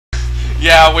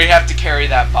Yeah, we have to carry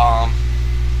that bomb.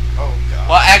 Oh god.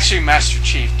 Well, actually, Master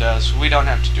Chief does. We don't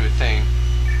have to do a thing.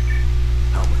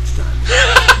 How much time?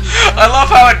 I love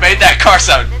how it made that car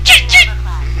sound. The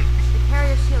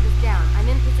carrier shield is down. I'm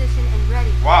in position and ready.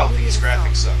 Wow, these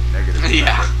graphics suck. Negative.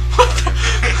 Yeah.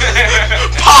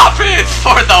 Pop it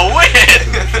for the win!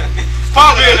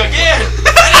 Pop it again!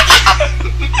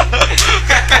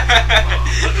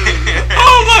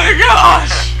 Oh my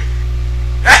gosh!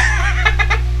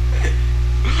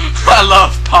 I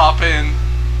love popping.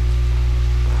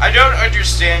 I don't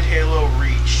understand Halo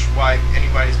Reach, why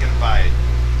anybody's gonna buy it.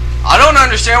 I don't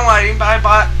understand why anybody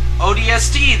bought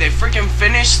ODST. They freaking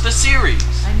finished the series.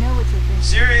 I know what you're thinking.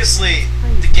 Seriously,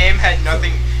 the game had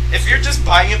nothing. If you're just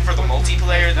buying it for the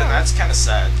multiplayer, then that's kind of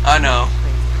sad. I know.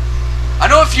 I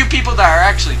know a few people that are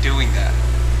actually doing that.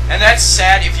 And that's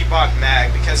sad if you bought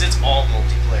MAG, because it's all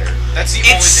multiplayer. That's the only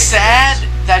thing. It's sad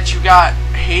that you got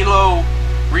Halo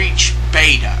Reach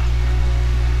Beta.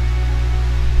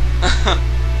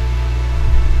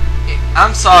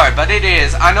 I'm sorry, but it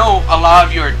is. I know a lot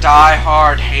of you are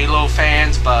die-hard Halo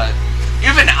fans, but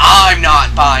even I'm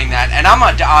not buying that, and I'm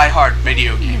a die-hard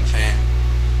video game fan.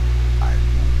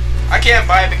 I can't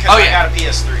buy it because I got a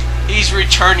PS3. He's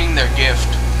returning their gift.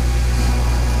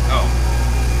 Oh.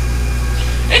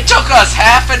 It took us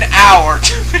half an hour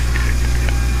to...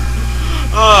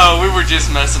 Oh, we were just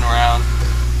messing around.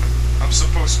 I'm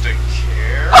supposed to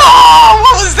care? Oh,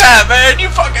 what was that, man? You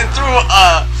fucking threw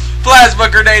a plasma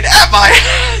grenade at my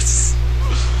ass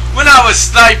when I was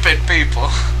sniping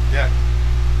people. Yeah.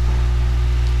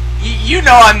 You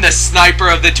know I'm the sniper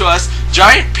of the two of us.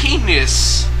 Giant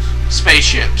penis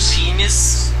spaceships.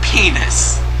 Penis?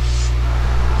 Penis.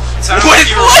 Sounded With like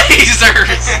you were-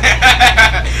 lasers!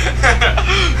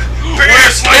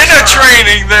 We're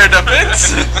penetrating their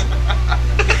defense.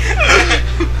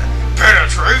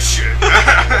 Penetration.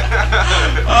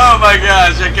 Oh my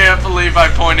gosh, I can't believe I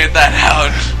pointed that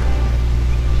out.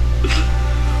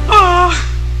 Oh.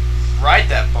 Ride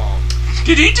that bomb.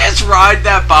 Did he just ride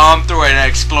that bomb through an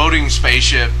exploding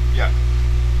spaceship? Yeah.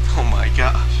 Oh my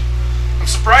gosh. I'm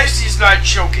surprised he's not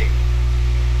choking.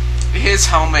 His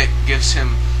helmet gives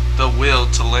him the will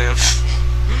to live.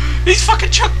 He's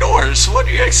fucking Chuck Norris. What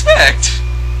do you expect?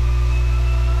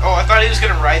 Oh, I thought he was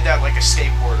gonna ride that like a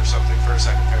skateboard or something for a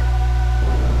second there.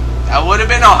 That would have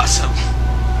been awesome.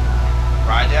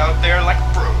 Ride out there like a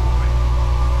pro.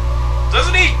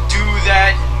 Doesn't he do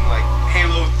that in like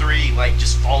Halo 3, like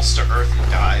just falls to earth and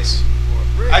dies?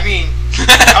 I mean,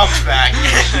 comes back.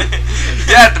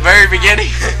 Yeah, at the very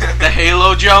beginning. The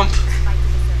Halo jump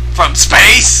from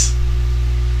space.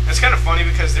 It's kind of funny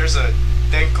because there's a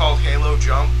thing called Halo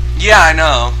Jump. Yeah, I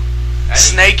know. And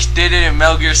Snake did it in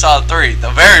Metal Gear Solid 3. The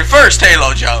very first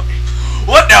Halo jump.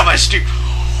 What now, my stupid...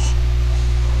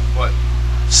 What?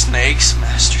 Snake's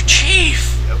Master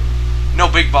Chief. Yep. No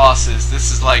big bosses.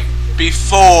 This is like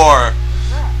before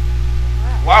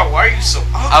Wow, why are you so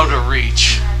ugly? Out of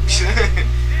Reach.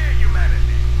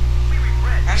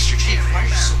 Master Chief, why are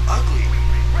you so ugly?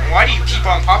 And why do you keep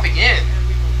on popping in?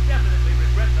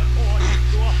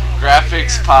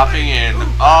 Graphics popping in.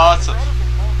 Awesome.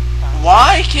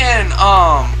 Why can,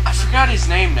 I forgot his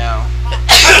name now.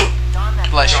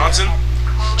 Bless you. Johnson?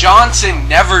 Johnson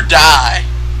never die.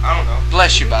 I don't know.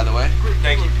 Bless you, by the way.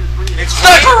 Thank you. It's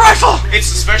Sniper funny. rifle!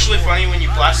 It's especially funny when you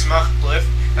blast him off the cliff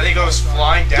and he goes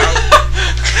flying down.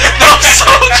 Those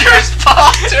soldiers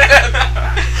popped in.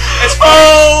 It's funny.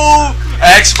 Oh!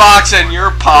 Xbox and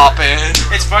you're popping.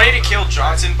 It's funny to kill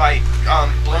Johnson by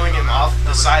blowing him off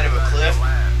the side of a cliff,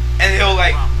 and he'll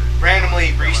like randomly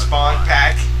respawn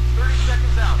back.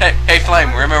 Hey,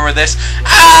 Flame, remember this?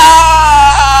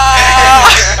 Ah!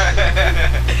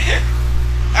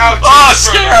 Ouch! Oh,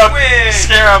 Scarab!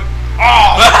 Scarab!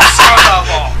 Oh, son of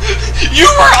a! You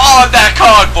were on that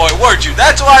convoy, weren't you?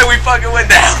 That's why we fucking went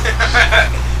down.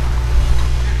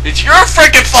 It's your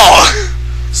freaking fault.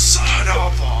 Son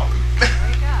of a!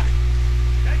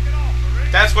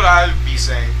 That's what I would be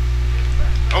saying.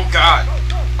 Oh God!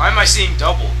 Why am I seeing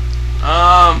double?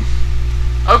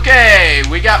 Okay,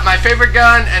 we got my favorite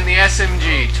gun and the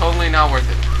SMG. Totally not worth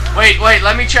it. Wait,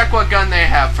 let me check what gun they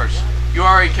have first. You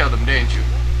already killed them, didn't you?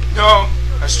 No,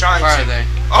 I was trying Where to. are they?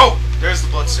 Oh, there's the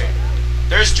bloodstain.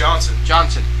 There's Johnson.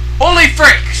 Johnson. Holy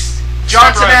fricks!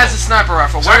 Johnson has a sniper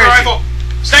rifle. Where Sniper is rifle.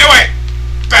 Stay away.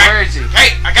 Back. Where is he?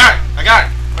 Hey, I got it. I got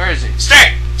it. he? Where is he?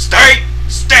 Stay. Stay.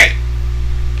 Stay.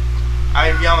 I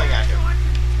am yelling at him.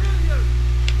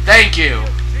 Thank you.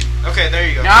 Okay, there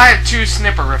you go. Now I have 2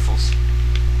 sniper rifles.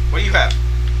 What do you have?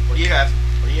 What do you have?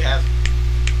 What do you have?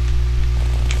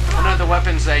 One of the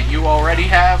weapons that you already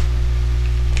have.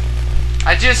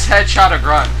 I just headshot a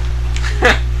grunt.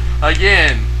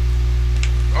 Again.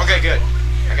 Okay, good.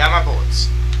 I got my bullets.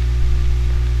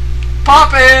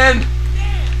 Pop in!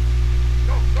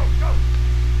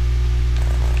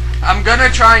 I'm gonna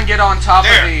try and get on top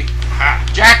There. of the... Ha.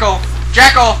 Jackal!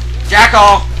 Jackal!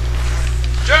 Jackal!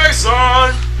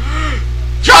 Jason!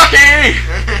 Jockey!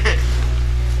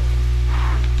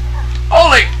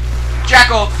 Holy!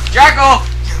 Jackal! Jackal!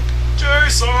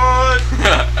 Jason!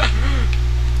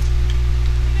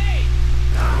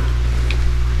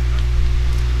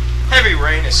 Heavy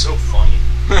rain is so funny.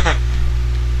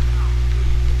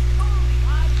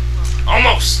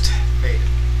 Almost made it.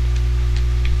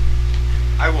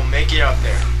 I will make it up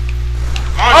there.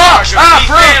 Montage of me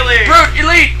failing. Brute!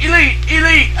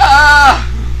 Elite!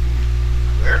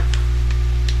 Where?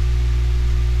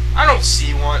 I don't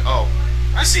see one. Oh,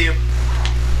 I see him.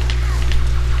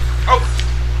 Oh,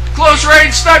 Close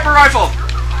range sniper rifle!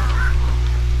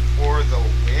 for the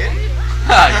win?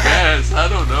 I guess. I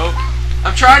don't know.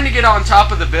 I'm trying to get on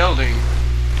top of the building.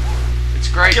 It's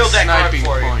a great killed that grunt sniping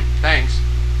for you. point. Thanks.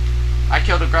 I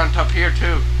killed a grunt up here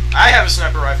too. I have a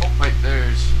sniper rifle. Wait,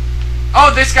 there's...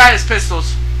 Oh, this guy has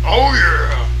pistols. Oh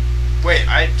yeah. Wait,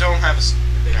 I don't have a.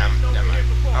 Never mind.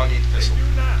 I don't need the pistol.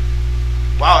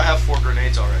 Wow, I have 4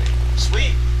 grenades already.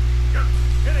 Sweet.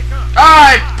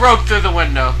 I broke through the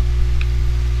window.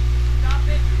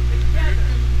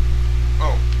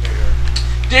 Oh, there you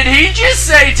are. Did he just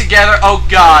say together? Oh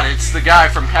God, it's the guy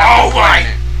from Captain Oh, my-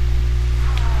 Planet.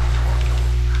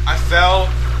 I fell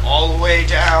all the way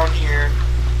down here.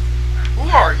 Who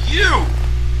are you?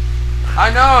 I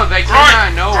know, they came Grunt, out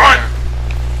of nowhere. grunt.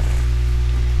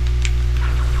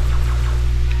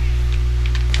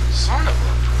 Son of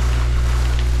a.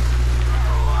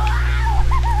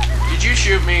 Did you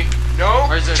shoot me? No,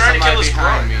 Or is there trying to somebody kill this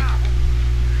behind grunt. me?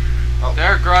 Oh. There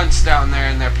are grunts down there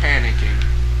and they're panicking.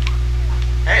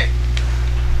 Hey,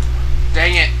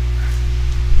 Dang it.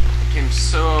 I came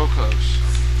so close.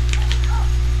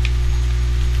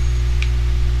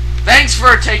 Thanks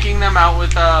for taking them out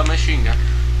with a machine gun.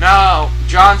 No,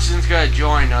 Johnson's gonna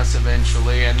join us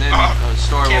eventually, and then the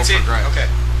story will can't see it. progress. Okay.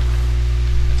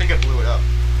 I think I blew it up.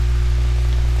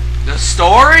 The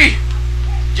story?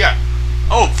 Yeah.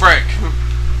 Oh, frick.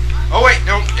 Oh wait,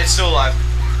 no, it's still alive.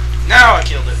 Now I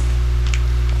killed it.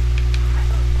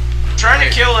 I'm trying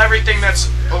to kill everything that's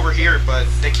over here, but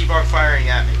they keep on firing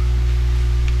at me.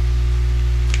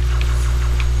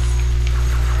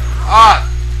 Ah.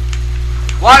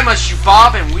 Why must you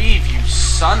bob and weave, you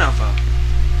son of a...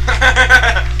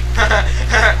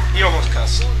 He almost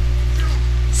cussed.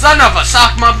 Son of a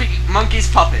sock monkey's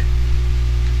puppet.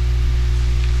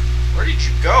 Where did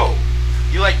you go?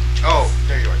 You like... Oh,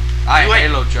 there you are. I You like-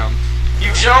 halo jumped.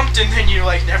 You jumped and then you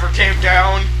like never came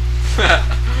down.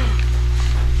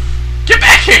 Get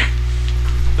back here!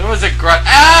 There was a grunt.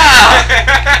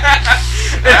 Ah!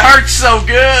 It hurts so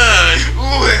good!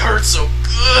 Ooh, it hurts so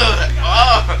good.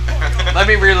 Oh. Let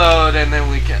me reload and then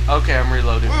we can... Okay, I'm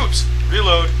reloading. Oops.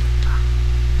 Reload.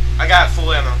 I got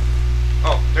full ammo.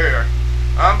 Oh, there you are.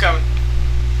 I'm coming.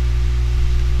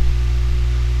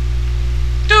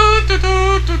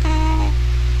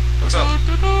 What's up?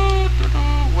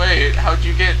 Wait, how'd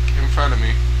you get in front of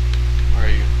me? Where are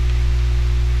you?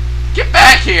 Get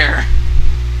back here!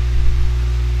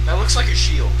 That looks like a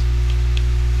shield.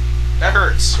 That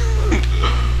hurts.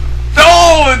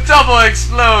 No! Double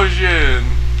explosion!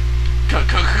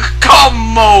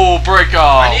 Combo break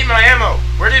off! I need my ammo.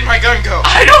 Where did my gun go?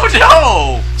 I don't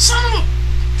know! Son of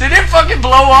a... Did it fucking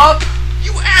blow up?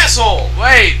 You asshole!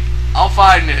 Wait, I'll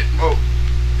find it. Oh,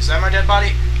 is that my dead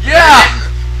body? Yeah!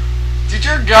 Did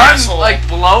your gun, Asshole. like,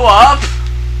 blow up?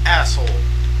 Asshole.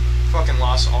 Fucking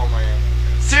lost all my ammo.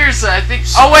 Seriously, I think...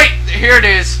 Oh, wait! Here it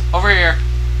is. Over here.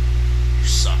 You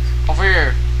suck. Over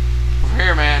here. Over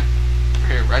here, man. Over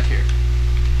here. Right here.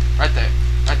 Right there.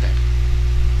 Right there.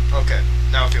 Okay,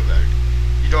 now I feel better.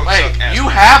 You don't Wait, suck, asshole. you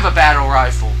have a battle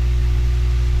rifle.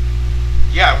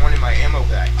 Yeah, I wanted my ammo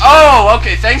back. Oh,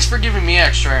 okay. Thanks for giving me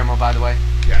extra ammo, by the way.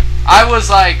 Yeah. I was,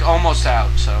 like, almost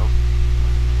out, so...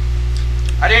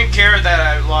 I didn't care that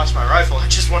I lost my rifle, I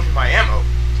just wanted my ammo.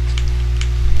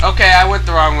 Okay, I went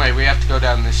the wrong way. We have to go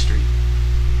down this street.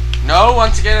 No,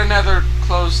 once again, another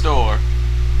closed door.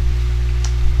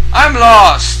 I'm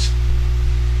lost.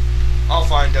 I'll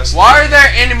find Dustin. Why are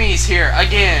there enemies here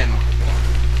again?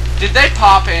 Did they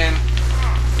pop in?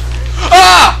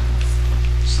 Ah!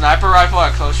 Sniper rifle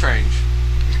at close range.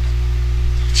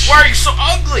 Why are you so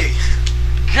ugly?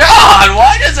 God,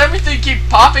 why does everything keep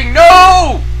popping?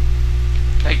 No!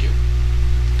 Thank you.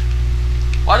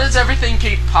 Why does everything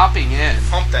keep popping in?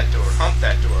 Hump that door, hump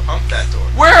that door, hump that door.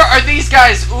 Where are these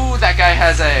guys? Ooh, that guy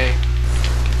has a...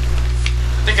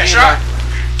 I think I shot.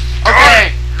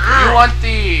 you want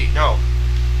the... No.